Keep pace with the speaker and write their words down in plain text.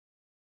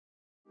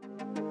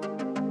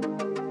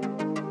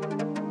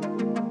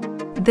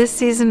This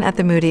season at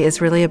the Moody is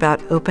really about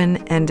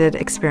open-ended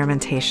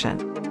experimentation.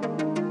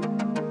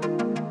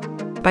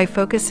 By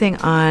focusing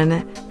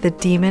on The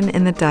Demon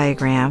in the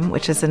Diagram,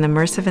 which is an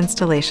immersive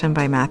installation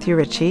by Matthew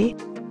Ritchie,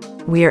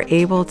 we are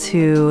able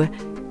to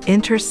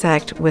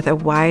intersect with a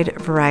wide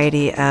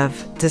variety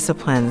of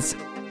disciplines.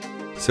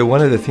 So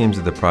one of the themes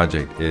of the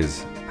project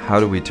is how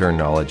do we turn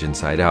knowledge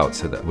inside out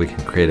so that we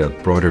can create a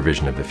broader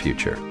vision of the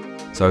future?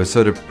 So I was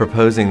sort of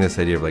proposing this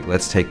idea of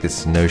let's take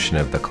this notion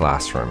of the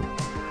classroom,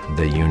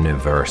 the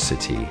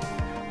university,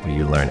 where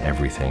you learn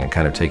everything, and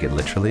kind of take it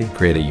literally,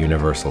 create a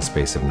universal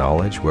space of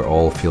knowledge where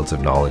all fields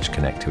of knowledge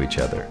connect to each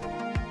other.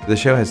 The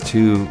show has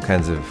two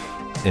kinds of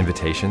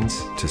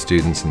invitations to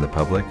students and the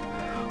public.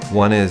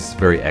 One is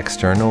very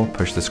external,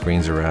 push the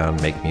screens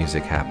around, make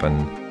music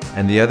happen.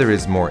 And the other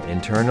is more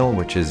internal,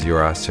 which is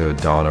you're asked to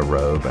don a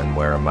robe and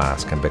wear a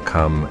mask and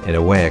become, in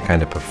a way, a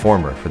kind of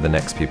performer for the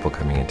next people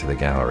coming into the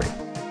gallery.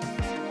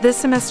 This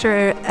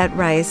semester at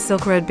Rice,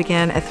 Silk Road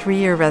began a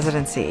 3-year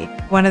residency.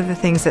 One of the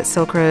things that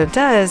Silk Road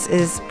does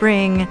is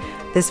bring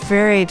this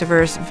very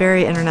diverse,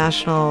 very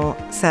international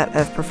set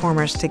of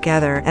performers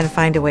together and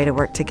find a way to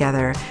work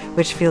together,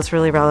 which feels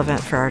really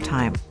relevant for our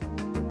time.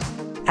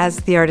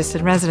 As the artist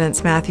in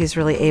residence, Matthew's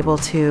really able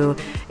to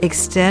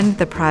extend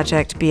the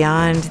project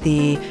beyond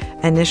the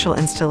initial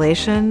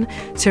installation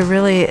to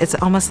really, it's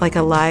almost like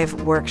a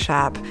live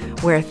workshop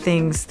where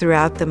things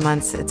throughout the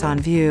months it's on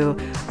view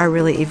are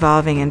really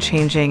evolving and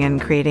changing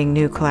and creating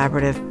new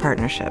collaborative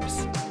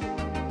partnerships.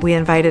 We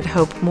invited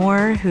Hope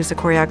Moore, who's a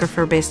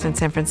choreographer based in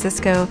San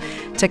Francisco,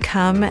 to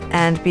come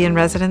and be in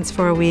residence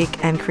for a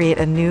week and create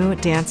a new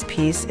dance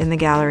piece in the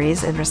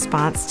galleries in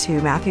response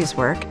to Matthew's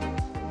work.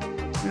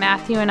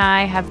 Matthew and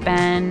I have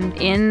been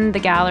in the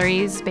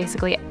galleries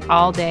basically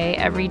all day,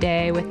 every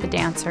day with the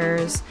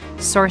dancers,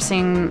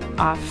 sourcing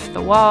off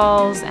the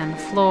walls and the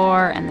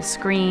floor and the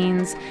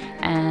screens,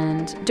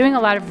 and doing a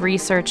lot of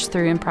research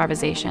through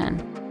improvisation.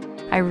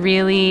 I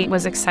really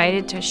was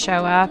excited to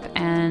show up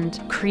and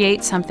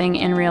create something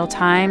in real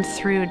time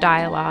through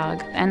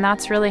dialogue, and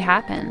that's really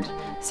happened.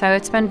 So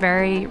it's been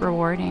very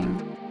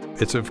rewarding.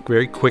 It's a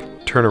very quick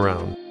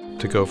turnaround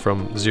to go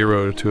from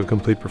 0 to a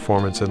complete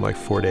performance in like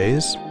 4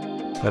 days.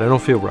 But I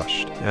don't feel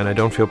rushed, and I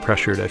don't feel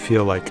pressured. I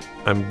feel like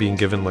I'm being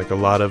given a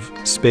lot of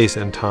space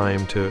and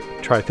time to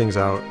try things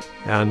out,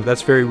 and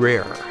that's very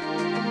rare.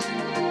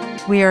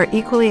 We are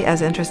equally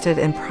as interested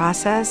in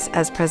process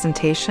as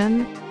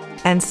presentation,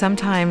 and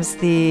sometimes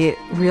the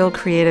real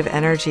creative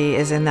energy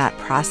is in that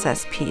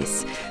process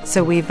piece.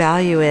 So we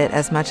value it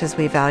as much as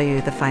we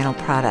value the final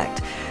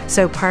product.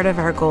 So part of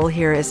our goal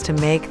here is to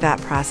make that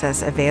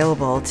process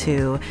available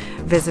to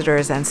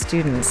visitors and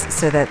students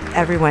so that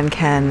everyone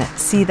can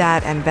see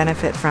that and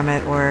benefit from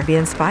it or be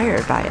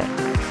inspired by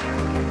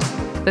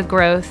it. The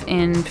growth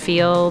in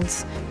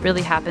fields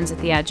really happens at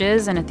the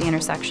edges and at the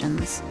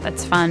intersections.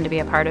 It's fun to be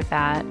a part of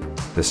that.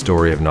 The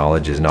story of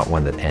knowledge is not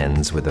one that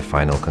ends with a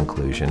final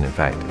conclusion. In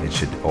fact, it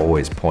should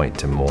always point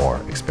to more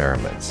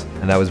experiments.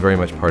 And that was very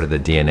much part of the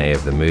DNA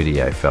of the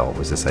Moody, I felt,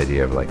 was this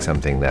idea of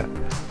something that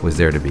was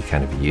there to be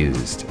kind of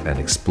used and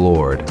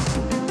explored.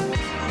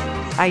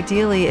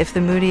 Ideally, if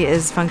the Moody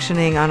is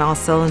functioning on all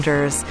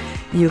cylinders,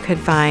 you could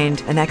find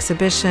an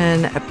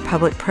exhibition, a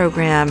public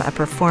program, a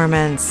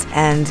performance,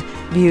 and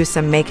view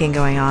some making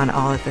going on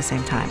all at the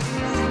same time.